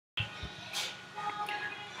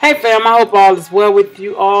Hey fam, I hope all is well with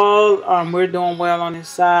you all. We're doing well on this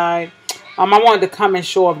side. I wanted to come and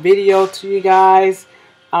show a video to you guys.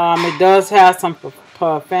 It does have some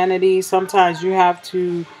profanity. Sometimes you have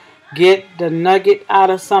to get the nugget out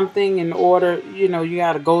of something in order, you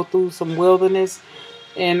got to go through some wilderness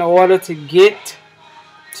in order to get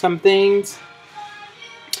some things.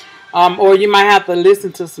 Or you might have to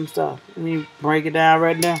listen to some stuff. Let me break it down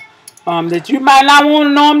right now. That you might not want to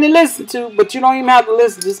normally listen to, but you don't even have to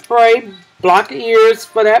listen. Just pray, block your ears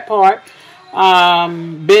for that part.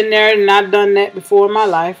 Been there and not done that before in my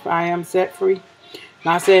life. I am set free.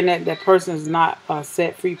 Not saying that that person is not a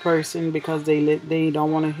set free person because they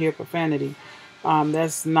don't want to hear profanity.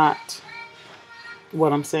 That's not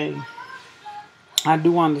what I'm saying. I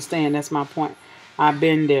do understand. That's my point. I've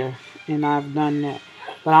been there and I've done that.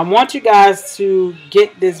 But I want you guys to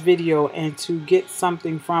get this video and to get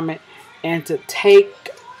something from it and to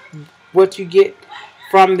take what you get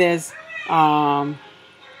from this and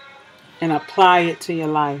apply it to your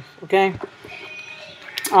life. Okay?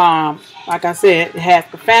 Like I said, it has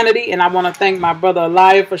profanity, and I want to thank my brother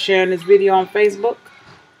Elijah for sharing this video on Facebook.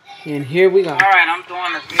 And here we go. Alright, I'm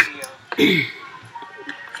doing a video.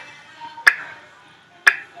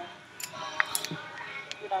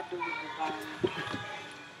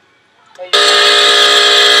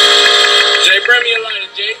 Jay, bring me a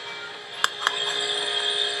lighter, Jay.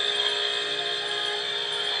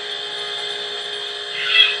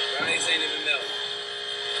 Ice ain't even melted.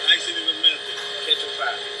 Ice ain't even melted. Catch a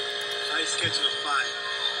fire. Ice catching a fire.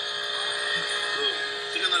 Look,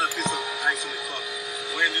 take another piece of ice in the cup.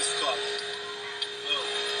 We're in this cup. Look.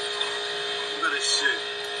 Look at this shit.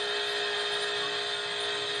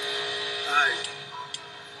 Ice.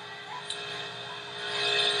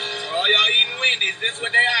 For all y'all eating Wendy's, this is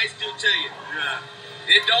what they ice do to you. Yeah.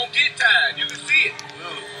 It don't get tired. You can see it.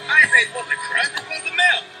 Look. Ice ain't supposed to crush. It's supposed to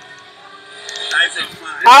melt. Ice ain't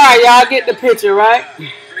fine. Alright, y'all get the picture, right? Look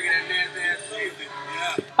at that damn soup.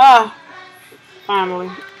 Yeah. Finally.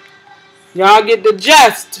 Y'all get the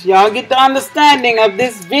gist. Y'all get the understanding of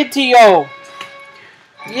this video.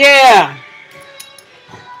 Yeah.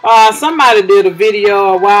 Somebody did a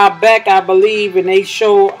video a while back, I believe, and they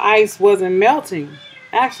showed ice wasn't melting.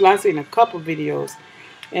 Actually, I've seen a couple videos.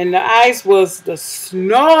 And the ice was the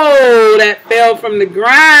snow that fell from the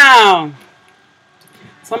ground.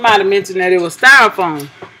 Somebody mentioned that it was styrofoam.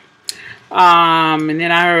 And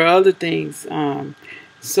then I heard other things.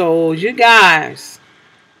 So, you guys,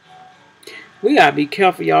 we got to be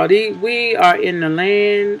careful, y'all. We are in the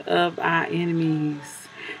land of our enemies.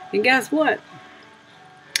 And guess what?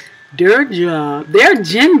 Their job, their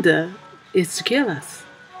agenda is to kill us.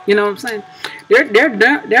 You know what I'm saying?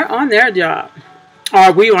 They're on their job.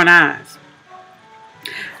 Or we on ours.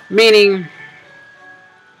 Meaning,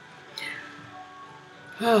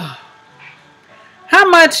 how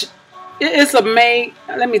much it's amazing.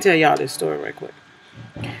 Let me tell y'all this story right quick.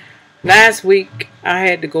 Last week, I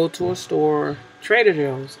had to go to a store, Trader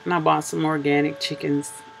Joe's, and I bought some organic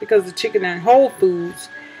chickens because the chicken in Whole Foods,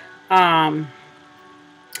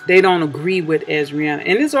 they don't agree with as Rihanna.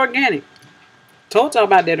 And it's organic. Told y'all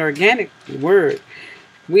about that organic word.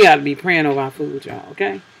 We ought to be praying over our food, y'all,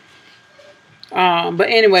 okay? But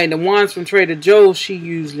anyway, the ones from Trader Joe's, she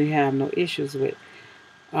usually have no issues with.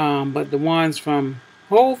 But the ones from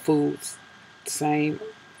Whole Foods, same,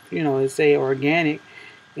 they say organic.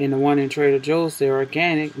 And the one in Trader Joe's, they're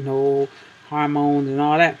organic, no hormones and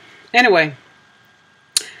all that. Anyway,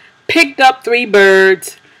 picked up 3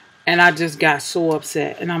 birds, and I just got so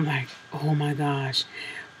upset. And I'm like, oh my gosh.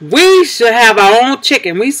 We should have our own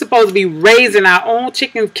chicken. We supposed to be raising our own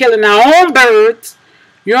chickens, killing our own birds.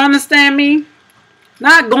 You understand me?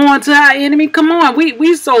 Not going to our enemy. Come on.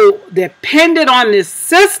 We so dependent on this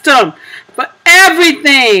system for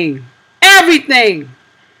everything. Everything.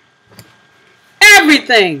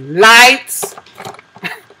 Everything. Lights.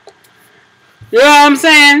 You know what I'm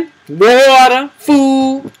saying? Water,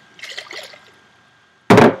 food.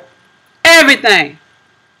 Everything.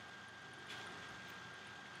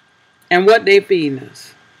 And what they feeding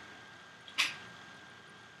us.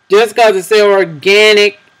 Just because it say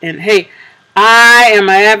organic. And hey, I am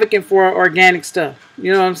an advocate for organic stuff.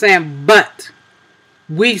 You know what I'm saying? But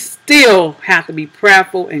we still have to be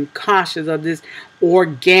prayerful and cautious of this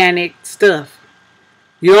organic stuff.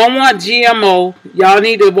 You don't want GMO. Y'all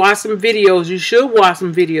need to watch some videos. You should watch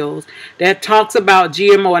some videos that talks about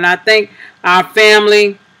GMO. And I think our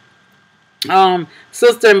family,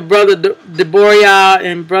 sister and brother Deborah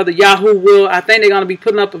and brother Yahoo will, I think they're going to be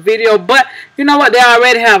putting up a video. But you know what? They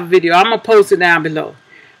already have a video. I'm going to post it down below.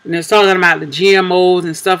 And it's talking about the GMOs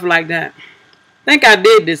and stuff like that. I think I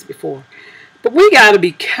did this before. But we got to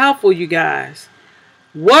be careful, you guys.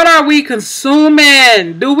 What are we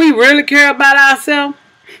consuming? Do we really care about ourselves?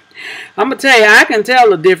 I'm going to tell you, I can tell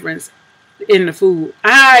the difference in the food.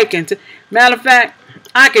 I can matter of fact,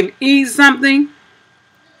 I can eat something.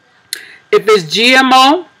 If it's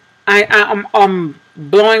GMO, I'm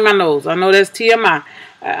blowing my nose. I know that's TMI.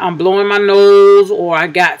 I'm blowing my nose, or I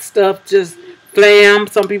got stuff just phlegm.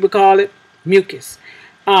 Some people call it mucus.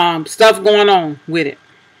 Stuff going on with it.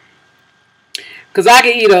 Because I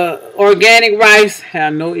can eat a organic rice,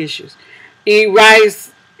 have no issues. Eat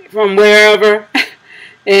rice from wherever.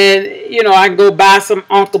 And, you know, I can go buy some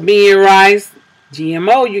Uncle Bean rice.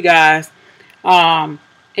 GMO, you guys. And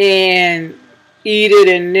eat it,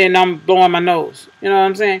 and then I'm blowing my nose. You know what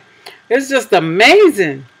I'm saying? It's just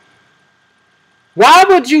amazing. Why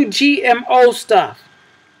would you GMO stuff?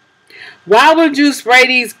 Why would you spray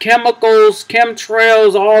these chemicals,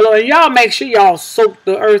 chemtrails, all over? Y'all make sure y'all soak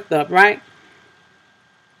the earth up, right?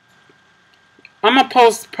 I'm gonna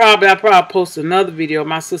post I'll probably post another video.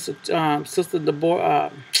 My sister, daughter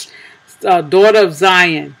of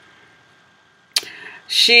Zion.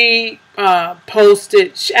 She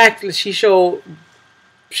posted. She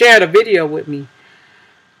shared a video with me.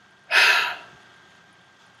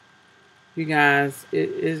 You guys,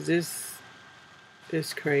 it's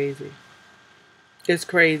crazy. It's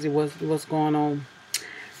crazy what's going on.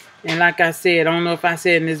 And like I said, I don't know if I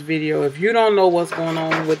said in this video, if you don't know what's going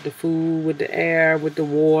on with the food, with the air, with the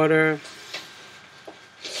water,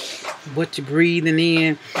 what you're breathing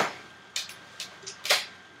in,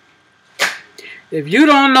 if you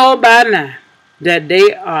don't know by now that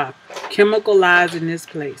they are chemicalizing this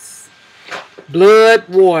place, blood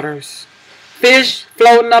waters, fish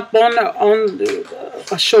floating up on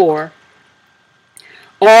the shore,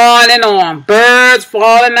 on and on, birds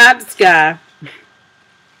falling out the sky,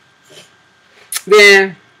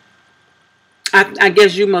 then I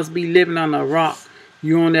guess you must be living on a rock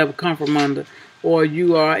you don't ever come from under, or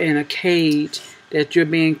you are in a cage that you're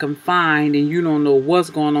being confined and you don't know what's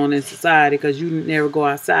going on in society because you never go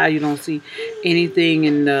outside. You don't see anything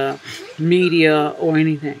in the media or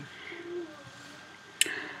anything.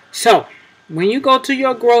 So, when you go to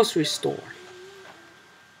your grocery store,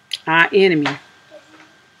 our enemy,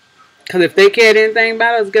 because if they cared anything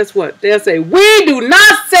about us, guess what? They'll say, we do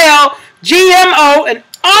not sell GMO and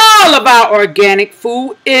all of our organic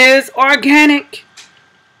food is organic.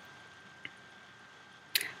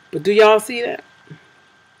 But do y'all see that?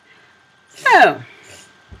 Yeah.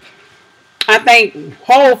 I think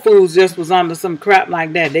Whole Foods just was under some crap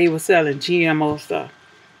like that. They were selling GMO stuff.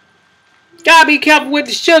 Gotta be careful with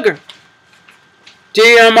the sugar.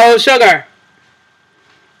 GMO sugar.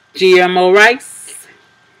 GMO rice.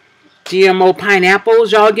 GMO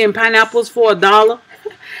pineapples. Y'all getting pineapples for $1.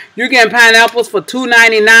 You're getting pineapples for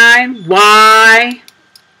 $2.99. Why?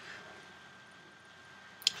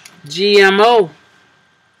 GMO.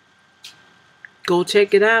 Go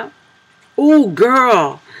check it out. Ooh,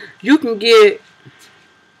 girl. You can get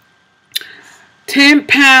 10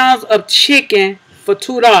 pounds of chicken for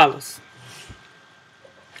 $2.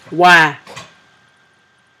 Why?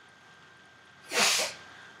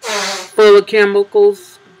 Full of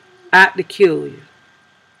chemicals out to kill you.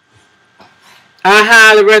 I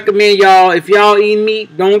highly recommend y'all, if y'all eat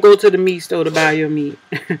meat, don't go to the meat store to buy your meat.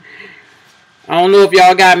 I don't know if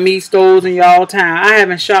y'all got meat stores in y'all town. I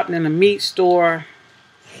haven't shopped in a meat store.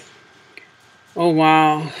 Oh,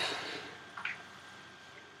 wow.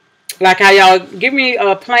 Like how y'all give me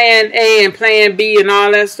a plan A and plan B and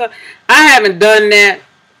all that stuff. I haven't done that.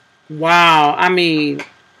 Wow. I mean,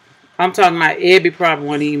 I'm talking about Ebony probably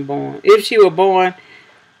wasn't even born. If she was born,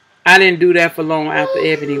 I didn't do that for long after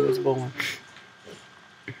Ebony was born.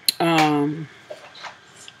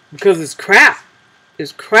 Because it's crap.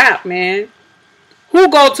 It's crap, man. Who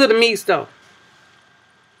go to the meat store?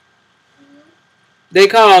 They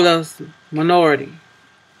call us minority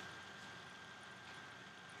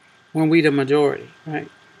when we the majority, right?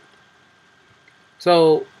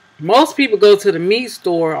 So most people go to the meat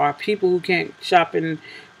store are people who can't shop and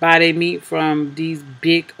buy their meat from these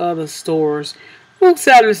big other stores who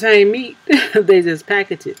sell the same meat. They just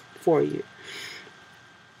package it for you.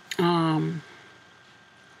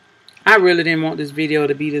 I really didn't want this video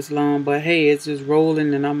to be this long, but hey, it's just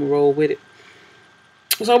rolling and I'm going to roll with it.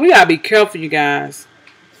 So we got to be careful, you guys,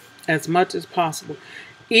 as much as possible.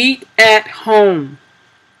 Eat at home.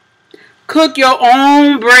 Cook your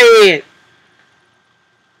own bread.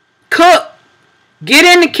 Cook. Get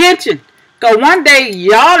in the kitchen. Because one day,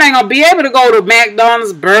 y'all ain't going to be able to go to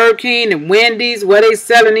McDonald's, Burger King, and Wendy's where they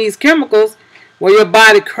selling these chemicals where your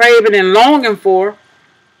body craving and longing for.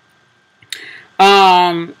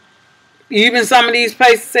 Even some of these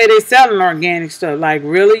places say they selling organic stuff. Like,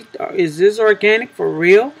 really? Is this organic for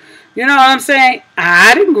real? You know what I'm saying?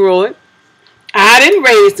 I didn't grow it. I didn't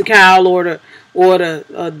raise the cow or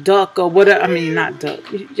the duck or whatever. I mean, not duck.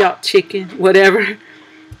 Y'all chicken, whatever.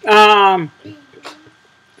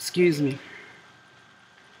 Excuse me.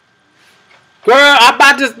 Girl,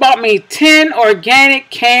 I just bought me 10 organic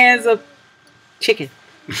cans of chicken.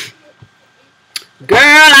 Girl,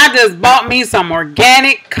 I just bought me some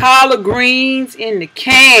organic collard greens in the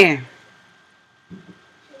can.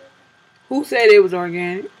 Who said it was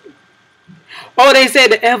organic? Oh, they said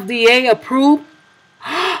the FDA approved?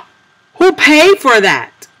 Who paid for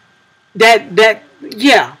that?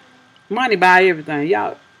 Yeah. Money buy everything.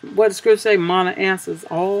 Y'all, what the scripture say? Money answers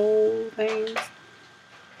all things.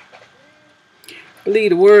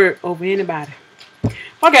 Believe the word over anybody.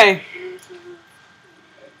 Okay.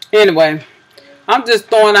 Anyway, I'm just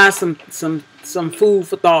throwing out some food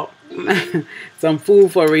for thought. Some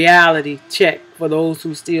food for reality check for those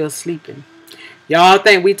who still sleeping. Y'all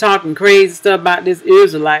think we talking crazy stuff about this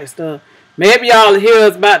Israelite stuff. Maybe y'all hear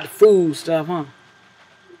us about the food stuff, huh?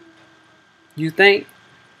 You think?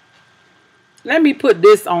 Let me put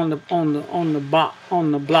this on the block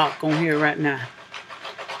on here right now.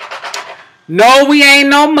 No, we ain't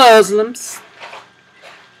no Muslims.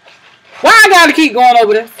 Why I gotta keep going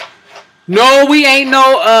over this? No, we ain't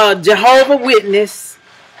no Jehovah Witness.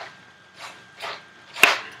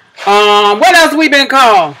 What else we been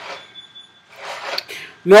called?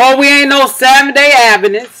 No, we ain't no Seventh-day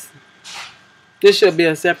Adventists. This should be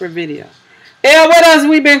a separate video. Yeah, what else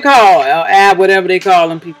we been called? Whatever they call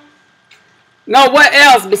them people. No, what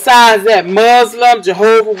else besides that? Muslim,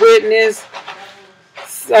 Jehovah Witness.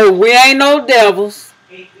 So we ain't no devils.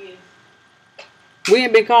 We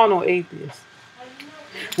ain't been called no atheists.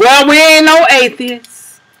 Well, we ain't no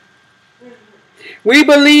atheists. We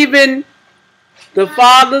believe in the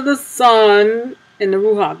Father, the Son, and the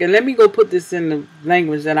Ruach. And let me go put this in the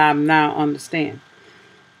language that I now understand.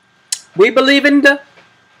 We believe in the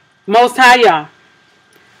Most High Yah,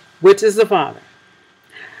 which is the Father.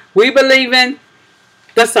 We believe in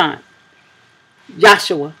the Son,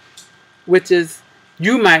 Yahshua, which is,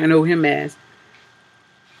 you might know him as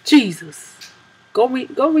Jesus. Go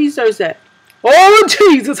research that. Oh,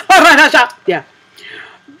 Jesus. Yeah.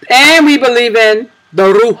 And we believe in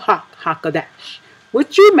the Ruach HaKodesh,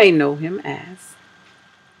 which you may know him as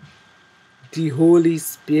the Holy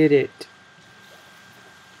Spirit.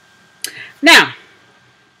 Now,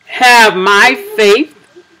 have my faith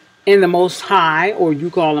in the Most High, or you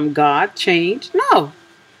call him God, changed? No.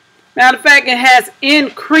 Matter of fact, it has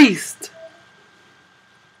increased.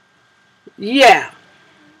 Yeah.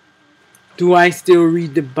 Do I still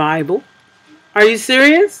read the Bible? Are you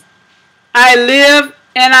serious? I live,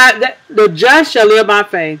 and the just shall live by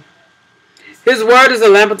faith. His word is a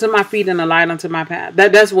lamp unto my feet and a light unto my path.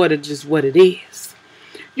 That's what it is.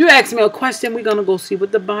 You ask me a question, we're going to go see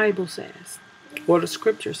what the Bible says, or the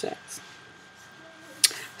scripture says.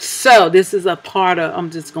 So this is a part of, I'm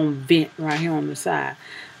just going to vent right here on the side,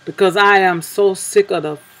 because I am so sick of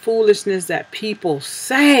the foolishness that people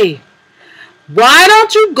say. Why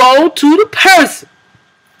don't you go to the person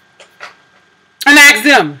and ask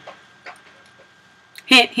them?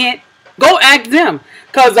 Hint, hint. Go ask them.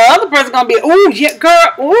 Because the other person's going to be, ooh, yeah,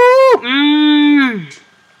 girl, ooh,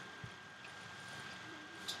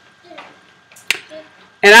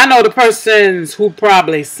 And I know the persons who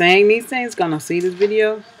probably saying these things going to see this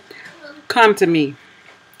video. Come to me.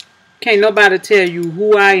 Can't nobody tell you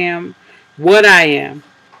who I am, what I am,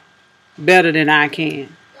 better than I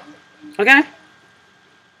can. Okay?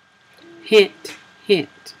 Hint,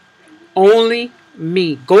 hint. Only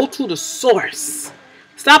me. Go to the source.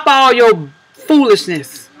 Stop all your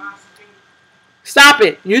foolishness. Stop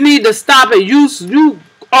it. You need to stop it. You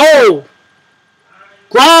old.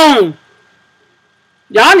 Grown.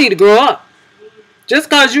 Y'all need to grow up. Just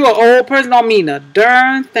because you're an old person don't mean a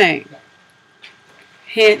darn thing.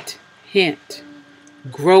 Hint, hint.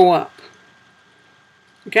 Grow up.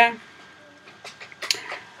 Okay?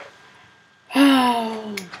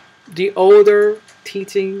 Oh, the older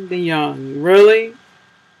teaching the young. Really?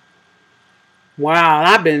 Wow,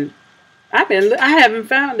 I haven't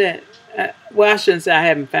found it. Well, I shouldn't say I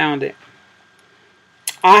haven't found it.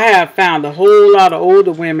 I have found a whole lot of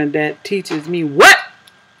older women that teaches me what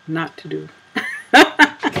not to do.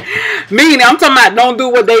 Meaning, I'm talking about don't do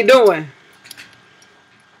what they doing.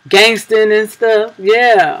 Gangsting and stuff.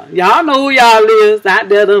 Yeah. Y'all know who y'all is out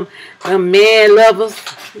there, them man lovers.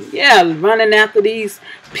 Yeah, running after these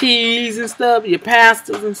P's and stuff, your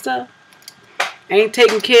pastors and stuff. Ain't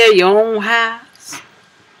taking care of your own house.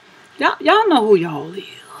 Y'all know who y'all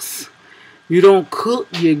is. You don't cook,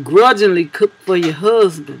 you grudgingly cook for your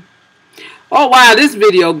husband. Oh wow, this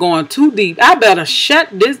video going too deep. I better shut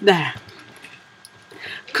this down.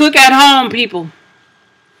 Cook at home, people.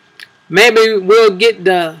 Maybe we'll get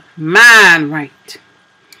the mind right.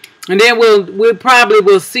 And then we'll probably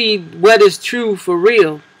will see what is true for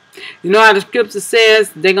real. You know how the scripture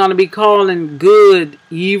says they're going to be calling good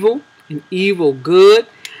evil and evil good?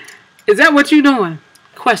 Is that what you're doing?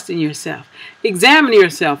 Question yourself. Examine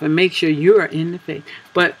yourself and make sure you are in the faith.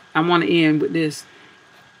 But I want to end with this.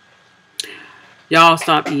 Y'all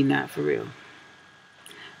stop eating out for real.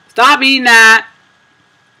 Stop eating out.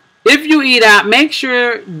 If you eat out, make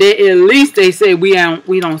sure that at least they say we don't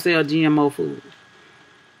sell GMO food.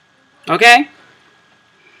 Okay?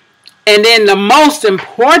 And then the most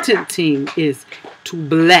important thing is to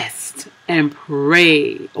bless and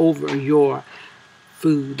pray over your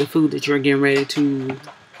food, the food that you're getting ready to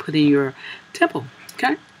put in your temple.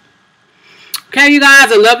 Okay? Okay, you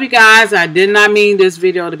guys, I love you guys. I did not mean this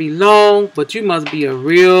video to be long, but you must be a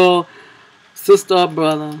real sister or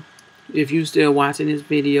brother if you still watching this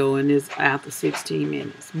video and it's after 16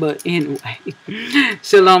 minutes. But anyway,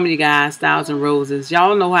 shalom, you guys. 1,000 roses.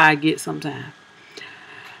 Y'all know how I get sometimes.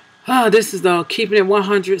 Oh, this is the Keeping It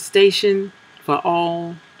 100 station for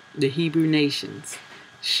all the Hebrew nations.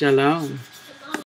 Shalom.